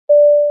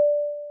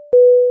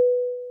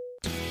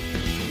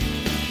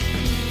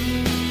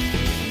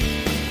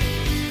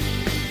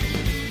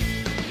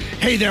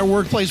Hey there,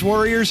 workplace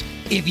warriors.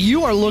 If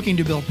you are looking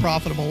to build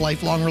profitable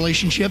lifelong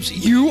relationships,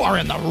 you are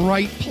in the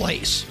right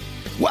place.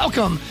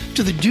 Welcome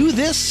to the Do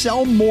This,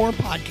 Sell More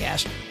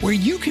podcast, where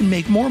you can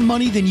make more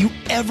money than you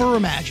ever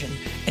imagined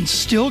and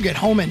still get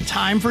home in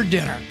time for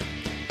dinner.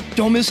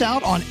 Don't miss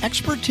out on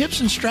expert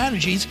tips and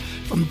strategies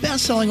from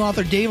best-selling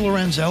author Dave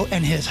Lorenzo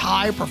and his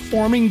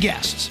high-performing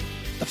guests.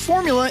 The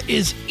formula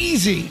is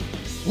easy.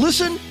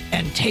 Listen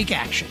and take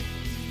action.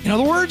 In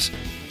other words,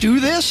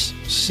 do this,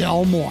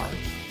 sell more.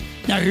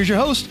 Now here's your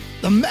host,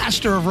 the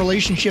master of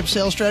relationship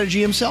sales strategy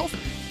himself,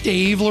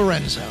 Dave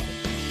Lorenzo.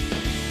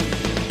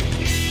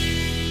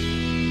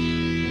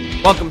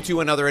 Welcome to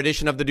another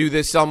edition of the Do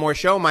This, Sell More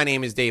show. My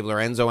name is Dave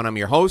Lorenzo, and I'm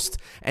your host.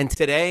 And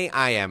today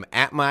I am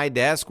at my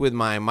desk with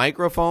my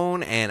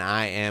microphone, and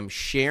I am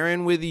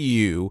sharing with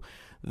you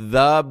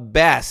the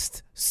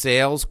best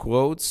sales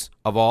quotes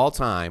of all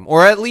time,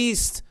 or at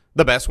least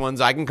the best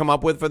ones I can come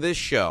up with for this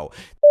show.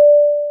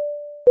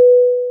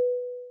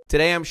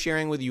 Today I'm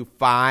sharing with you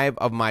 5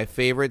 of my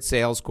favorite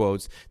sales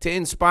quotes to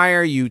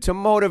inspire you, to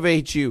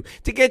motivate you,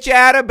 to get you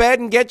out of bed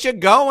and get you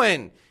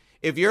going.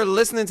 If you're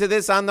listening to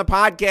this on the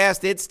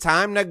podcast, it's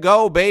time to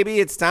go,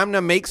 baby. It's time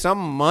to make some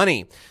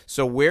money.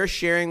 So we're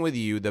sharing with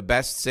you the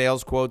best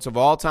sales quotes of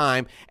all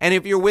time. And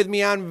if you're with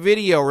me on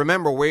video,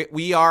 remember,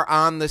 we are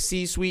on the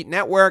C-Suite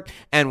Network,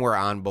 and we're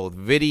on both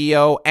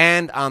video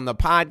and on the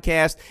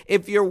podcast.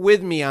 If you're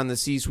with me on the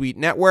C-Suite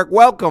Network,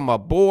 welcome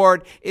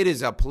aboard. It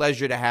is a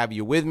pleasure to have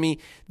you with me.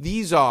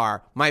 These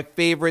are my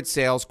favorite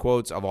sales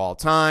quotes of all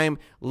time.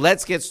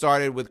 Let's get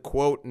started with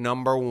quote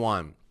number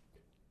 1.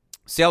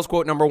 Sales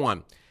quote number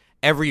 1.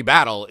 Every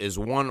battle is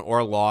won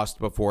or lost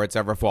before it's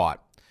ever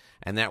fought.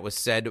 And that was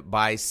said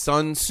by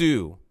Sun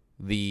Tzu,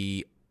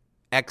 the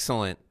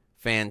excellent,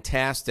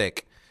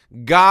 fantastic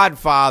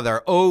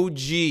godfather,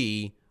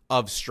 OG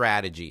of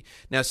strategy.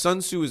 Now, Sun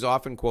Tzu is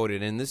often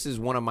quoted, and this is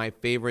one of my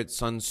favorite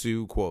Sun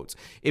Tzu quotes.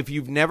 If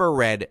you've never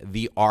read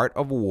The Art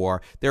of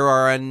War, there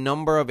are a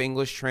number of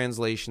English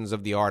translations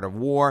of The Art of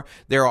War.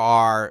 There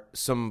are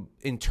some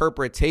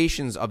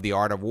interpretations of The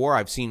Art of War.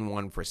 I've seen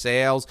one for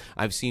sales.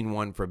 I've seen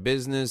one for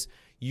business.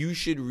 You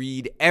should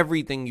read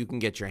everything you can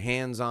get your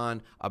hands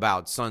on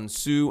about Sun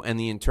Tzu and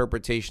the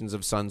interpretations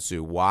of Sun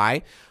Tzu.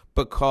 Why?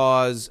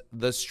 Because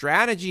the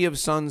strategy of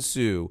Sun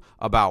Tzu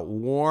about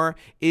war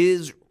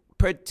is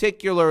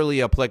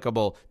particularly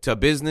applicable to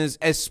business,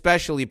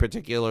 especially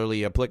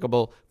particularly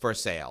applicable for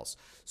sales.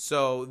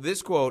 So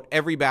this quote,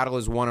 every battle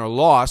is won or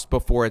lost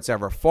before it's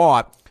ever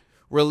fought,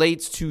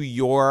 relates to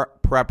your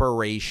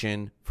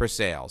preparation for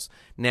sales.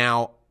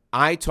 Now,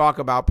 I talk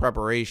about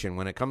preparation.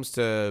 When it comes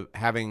to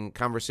having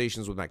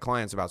conversations with my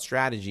clients about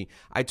strategy,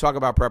 I talk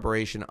about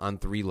preparation on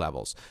 3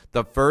 levels.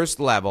 The first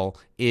level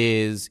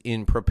is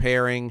in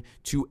preparing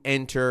to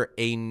enter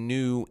a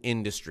new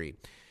industry.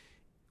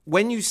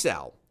 When you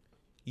sell,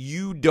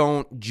 you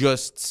don't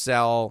just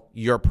sell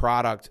your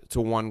product to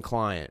one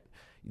client.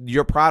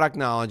 Your product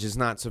knowledge is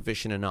not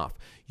sufficient enough.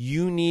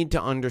 You need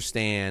to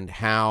understand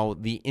how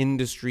the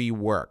industry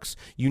works.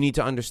 You need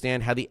to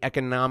understand how the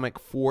economic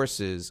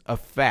forces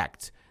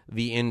affect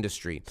the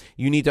industry.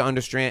 You need to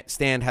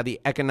understand how the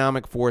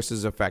economic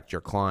forces affect your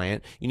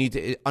client. You need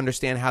to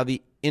understand how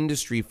the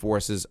industry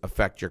forces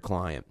affect your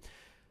client.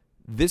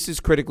 This is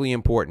critically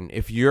important.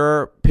 If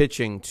you're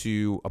pitching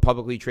to a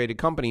publicly traded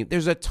company,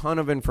 there's a ton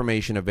of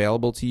information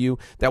available to you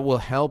that will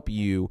help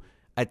you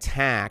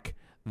attack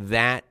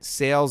that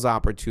sales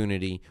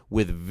opportunity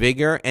with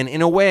vigor and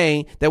in a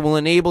way that will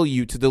enable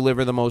you to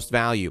deliver the most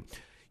value.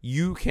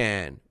 You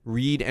can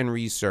read and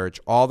research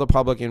all the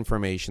public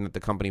information that the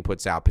company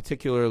puts out,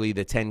 particularly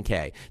the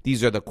 10K.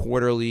 These are the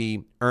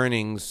quarterly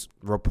earnings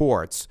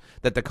reports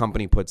that the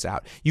company puts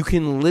out. You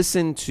can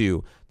listen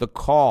to the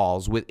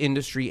calls with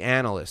industry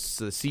analysts,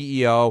 the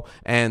CEO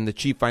and the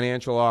chief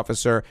financial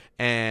officer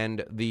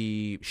and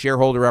the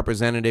shareholder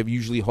representative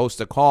usually host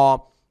a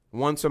call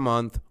once a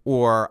month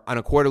or on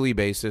a quarterly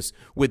basis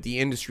with the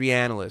industry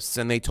analysts,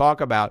 and they talk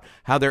about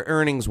how their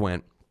earnings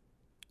went.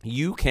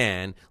 You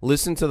can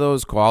listen to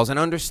those calls and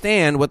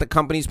understand what the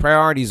company's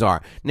priorities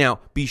are.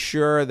 Now, be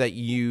sure that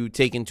you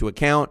take into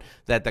account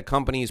that the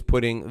company is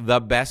putting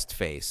the best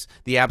face,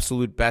 the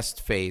absolute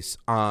best face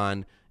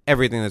on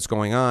everything that's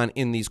going on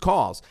in these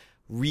calls.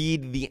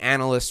 Read the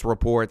analyst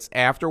reports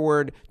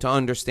afterward to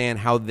understand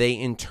how they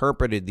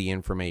interpreted the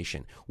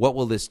information. What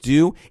will this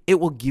do? It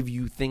will give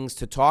you things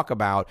to talk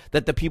about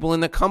that the people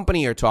in the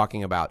company are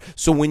talking about.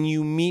 So when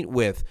you meet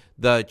with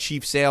the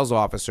chief sales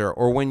officer,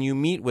 or when you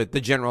meet with the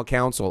general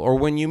counsel, or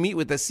when you meet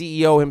with the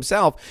CEO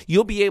himself,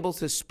 you'll be able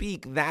to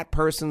speak that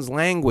person's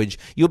language.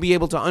 You'll be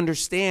able to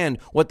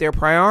understand what their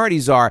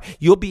priorities are.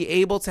 You'll be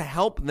able to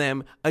help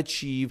them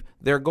achieve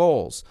their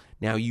goals.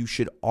 Now, you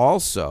should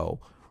also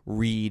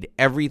read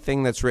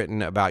everything that's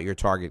written about your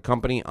target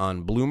company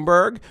on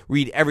Bloomberg.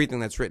 Read everything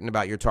that's written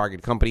about your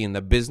target company in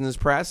the business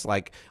press,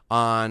 like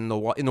in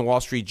the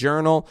Wall Street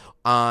Journal,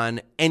 on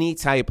any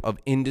type of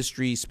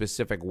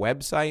industry-specific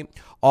website.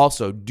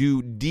 Also,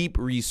 do deep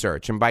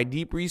research. And by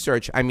deep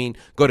research, I mean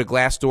go to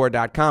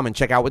Glassdoor.com and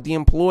check out what the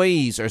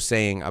employees are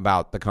saying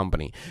about the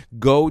company.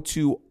 Go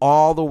to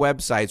all the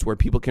websites where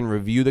people can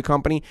review the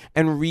company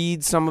and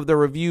read some of the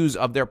reviews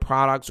of their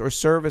products or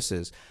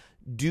services.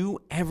 Do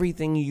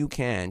everything you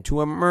can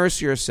to immerse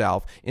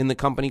yourself in the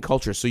company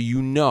culture so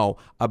you know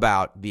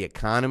about the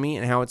economy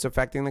and how it's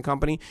affecting the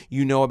company,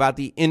 you know about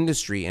the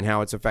industry and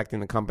how it's affecting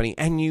the company,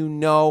 and you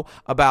know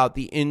about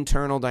the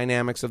internal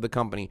dynamics of the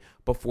company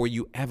before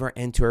you ever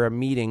enter a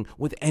meeting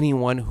with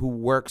anyone who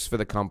works for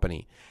the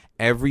company.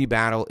 Every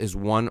battle is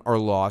won or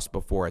lost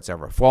before it's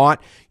ever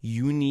fought.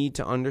 You need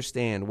to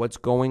understand what's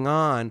going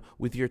on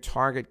with your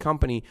target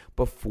company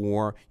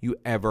before you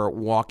ever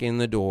walk in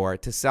the door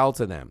to sell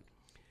to them.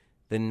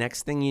 The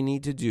next thing you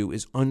need to do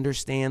is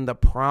understand the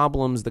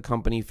problems the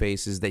company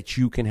faces that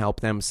you can help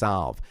them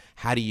solve.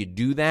 How do you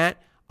do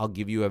that? I'll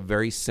give you a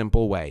very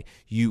simple way.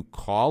 You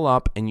call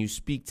up and you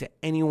speak to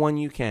anyone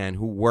you can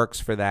who works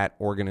for that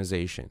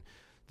organization.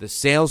 The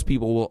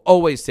salespeople will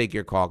always take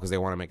your call because they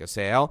want to make a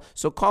sale.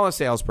 So call a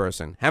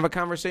salesperson. Have a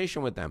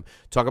conversation with them.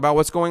 Talk about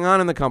what's going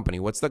on in the company.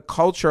 What's the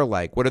culture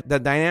like? What are the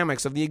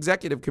dynamics of the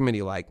executive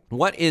committee like?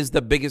 What is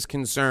the biggest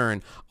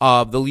concern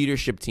of the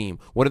leadership team?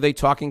 What are they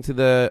talking to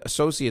the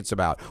associates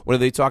about? What are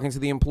they talking to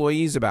the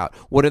employees about?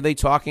 What are they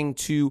talking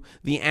to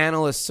the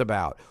analysts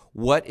about?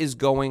 What is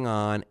going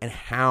on and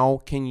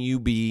how can you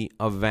be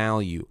of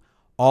value?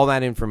 All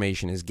that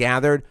information is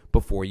gathered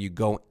before you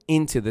go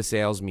into the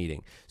sales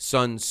meeting.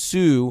 Sun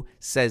Tzu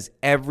says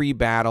every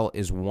battle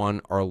is won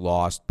or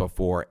lost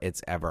before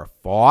it's ever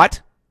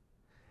fought.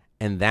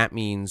 And that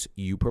means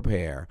you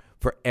prepare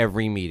for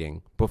every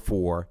meeting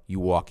before you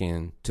walk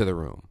into the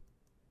room.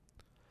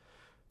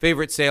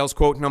 Favorite sales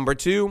quote number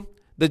 2.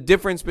 The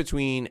difference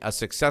between a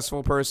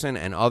successful person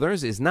and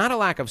others is not a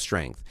lack of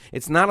strength.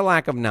 It's not a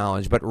lack of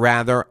knowledge, but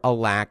rather a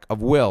lack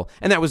of will.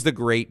 And that was the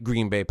great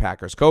Green Bay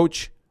Packers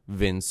coach,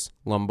 Vince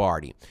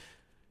Lombardi.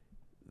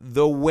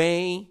 The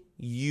way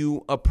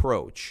you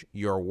approach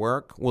your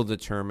work will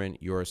determine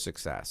your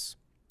success.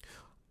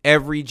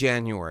 Every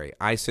January,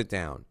 I sit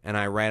down and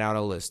I write out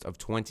a list of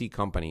 20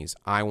 companies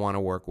I want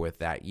to work with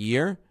that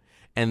year.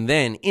 And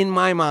then in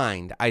my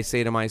mind, I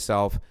say to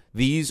myself,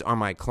 these are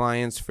my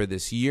clients for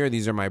this year.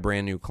 These are my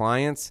brand new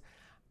clients.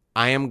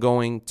 I am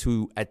going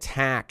to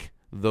attack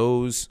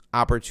those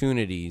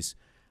opportunities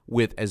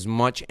with as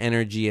much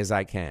energy as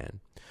I can.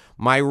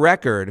 My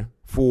record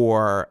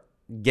for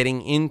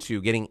getting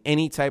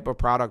any type of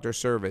product or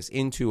service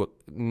into a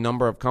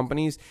number of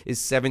companies is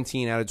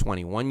 17 out of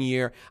 20. 1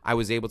 year, I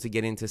was able to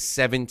get into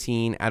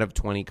 17 out of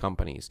 20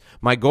 companies.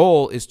 My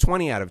goal is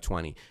 20 out of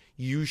 20.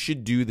 You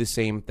should do the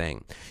same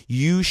thing.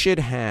 You should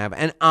have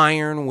an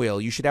iron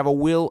will. You should have a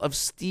will of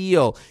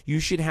steel. You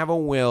should have a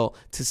will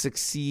to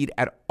succeed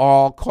at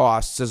all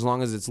costs as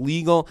long as it's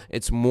legal,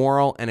 it's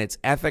moral, and it's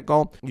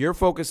ethical. Your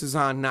focus is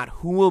on not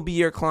who will be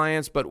your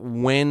clients, but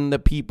when the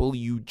people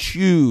you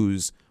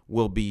choose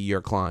will be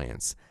your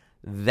clients.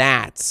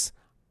 That's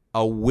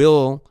a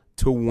will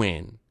to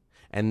win.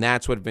 And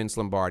that's what Vince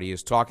Lombardi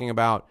is talking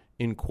about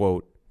in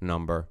quote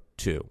number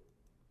 2.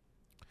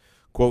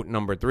 Quote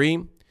number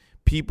 3.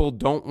 People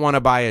don't want to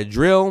buy a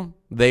drill,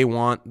 they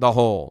want the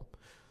hole.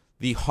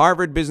 The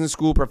Harvard Business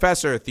School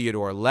professor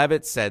Theodore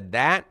Levitt said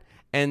that,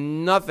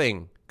 and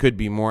nothing could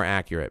be more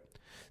accurate.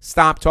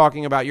 Stop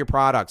talking about your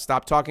product.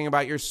 Stop talking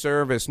about your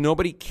service.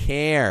 Nobody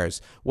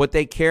cares. What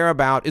they care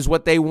about is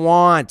what they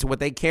want. What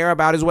they care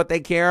about is what they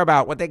care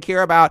about. What they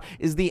care about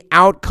is the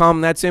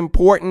outcome that's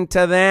important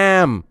to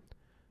them.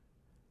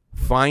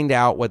 Find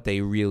out what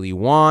they really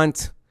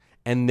want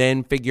and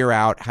then figure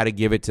out how to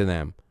give it to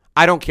them.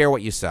 I don't care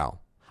what you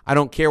sell. I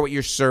don't care what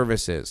your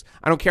service is.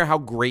 I don't care how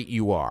great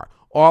you are.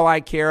 All I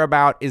care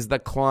about is the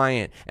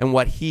client and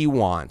what he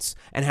wants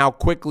and how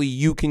quickly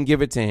you can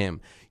give it to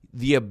him.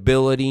 The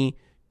ability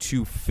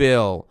to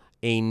fill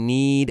a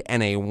need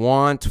and a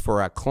want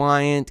for a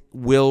client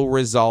will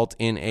result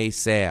in a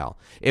sale.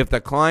 If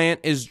the client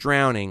is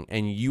drowning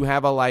and you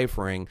have a life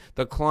ring,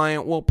 the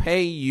client will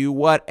pay you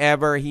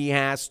whatever he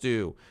has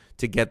to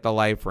get the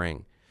life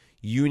ring.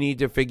 You need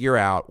to figure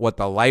out what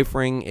the life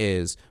ring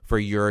is for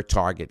your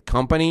target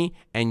company,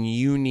 and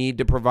you need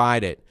to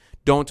provide it.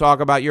 Don't talk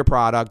about your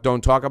product.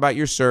 Don't talk about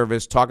your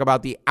service. Talk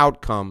about the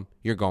outcome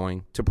you're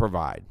going to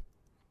provide.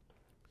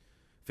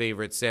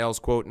 Favorite sales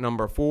quote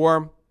number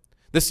 4.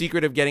 The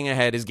secret of getting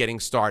ahead is getting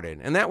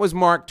started. And that was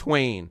Mark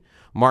Twain.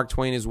 Mark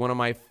Twain is one of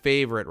my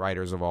favorite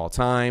writers of all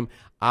time.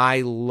 I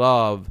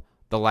love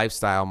the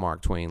lifestyle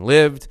Mark Twain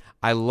lived.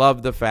 I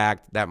love the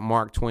fact that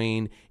Mark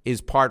Twain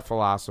is part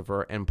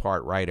philosopher and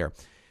part writer.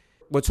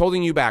 What's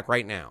holding you back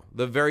right now?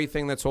 The very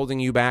thing that's holding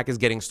you back is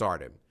getting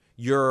started.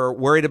 You're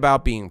worried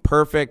about being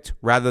perfect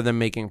rather than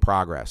making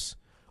progress.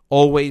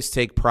 Always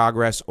take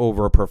progress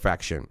over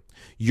perfection.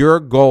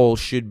 Your goal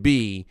should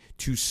be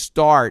to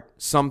start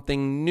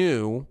something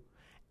new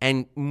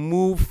and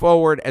move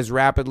forward as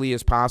rapidly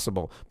as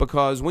possible.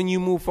 Because when you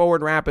move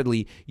forward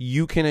rapidly,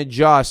 you can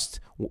adjust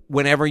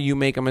whenever you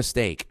make a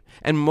mistake.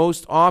 And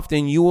most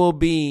often you will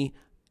be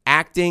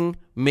acting,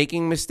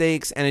 making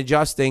mistakes, and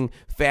adjusting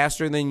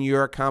faster than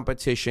your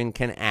competition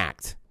can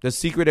act. The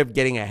secret of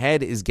getting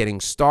ahead is getting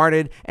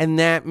started, and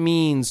that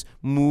means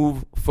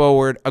move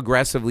forward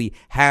aggressively.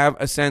 Have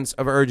a sense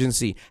of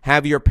urgency.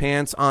 Have your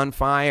pants on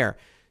fire.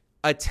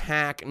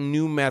 Attack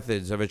new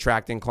methods of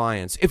attracting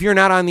clients. If you're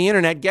not on the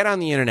internet, get on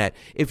the internet.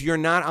 If you're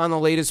not on the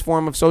latest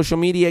form of social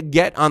media,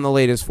 get on the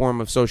latest form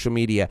of social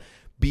media.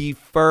 Be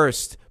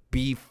first,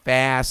 be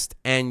fast,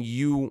 and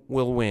you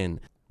will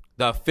win.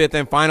 The fifth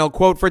and final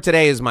quote for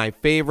today is my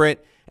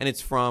favorite, and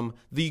it's from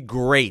the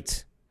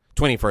great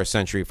 21st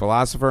century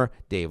philosopher,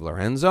 Dave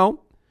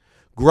Lorenzo.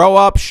 Grow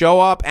up, show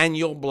up, and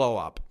you'll blow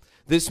up.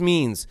 This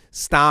means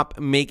stop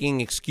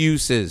making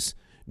excuses.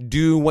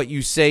 Do what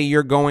you say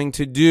you're going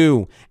to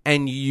do,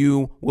 and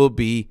you will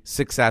be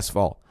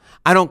successful.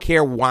 I don't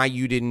care why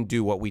you didn't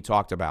do what we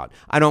talked about.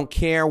 I don't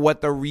care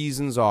what the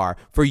reasons are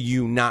for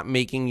you not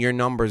making your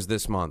numbers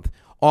this month.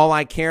 All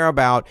I care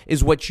about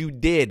is what you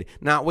did,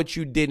 not what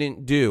you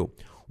didn't do.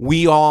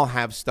 We all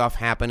have stuff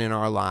happen in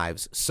our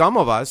lives. Some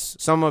of us,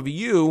 some of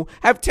you,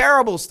 have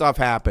terrible stuff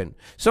happen.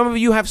 Some of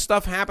you have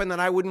stuff happen that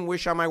I wouldn't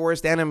wish on my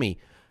worst enemy.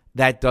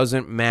 That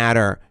doesn't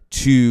matter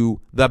to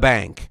the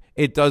bank.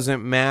 It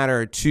doesn't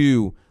matter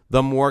to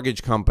the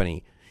mortgage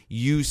company.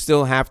 You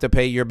still have to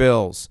pay your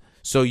bills.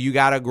 So you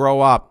got to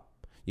grow up.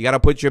 You got to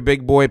put your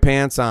big boy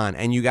pants on,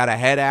 and you got to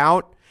head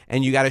out.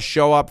 And you got to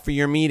show up for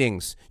your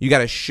meetings. You got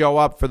to show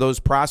up for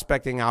those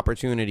prospecting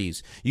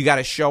opportunities. You got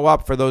to show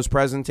up for those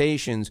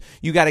presentations.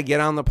 You got to get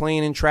on the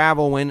plane and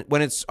travel when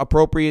it's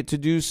appropriate to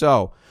do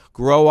so.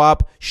 Grow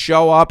up,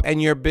 show up, and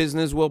your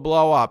business will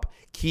blow up.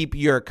 Keep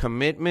your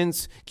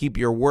commitments. Keep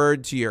your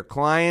word to your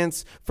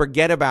clients.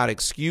 Forget about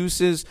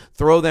excuses.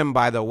 Throw them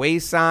by the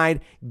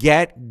wayside.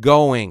 Get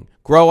going.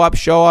 Grow up,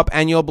 show up,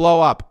 and you'll blow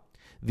up.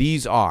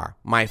 These are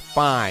my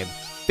 5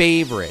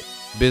 favorite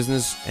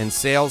business and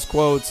sales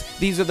quotes.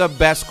 These are the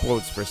best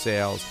quotes for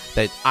sales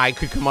that I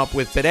could come up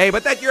with today,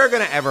 but that you're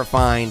going to ever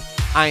find.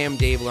 I am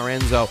Dave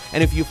Lorenzo,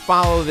 and if you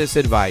follow this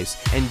advice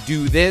and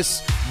do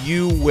this,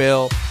 you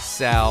will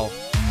sell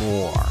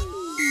more.